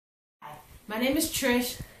My name is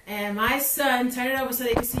Trish, and my son, turn it over so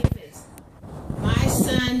they can see your face. My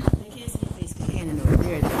son, they can't see your face, can't over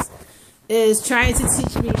there it is trying to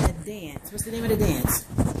teach me a dance. What's the name of the dance?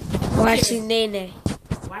 Watch Me Nene.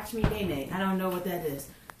 Watch Me Nene. I don't know what that is.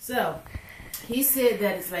 So, he said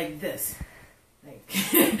that it's like this. Like,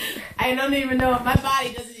 I don't even know if my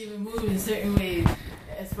body doesn't even move in certain ways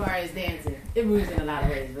as far as dancing. It moves in a lot of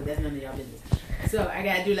ways, but that's none of y'all business. So, I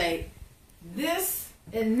gotta do like this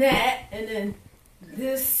and that, and then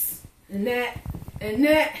this and that and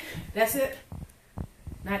that. That's it?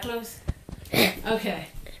 Not close? Okay.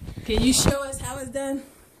 Can you show us how it's done?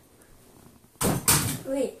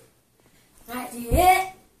 Wait. Watch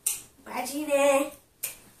it. Watch it.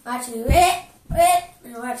 Watch it.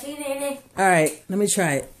 Watch it. Alright, let me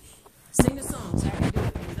try it. Sing the song so I can do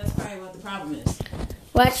it, because that's probably what the problem is.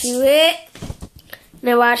 Watch it.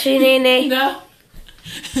 Now watch it. No?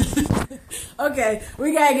 Okay,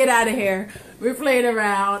 we gotta get out of here. We're playing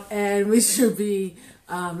around, and we should be...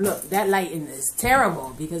 look, that lighting is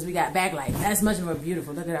terrible because we got backlight. That's much more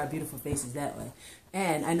beautiful. Look at our beautiful faces that way.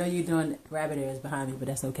 And I know you're doing rabbit ears behind me, but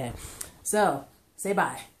that's okay. So, say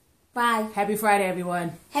bye. Bye. Happy Friday,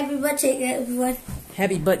 everyone. Happy butt cheek day, everyone.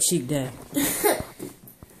 Happy butt cheek day. By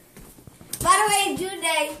the way, it's June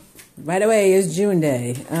day. By the way, it's June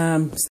day.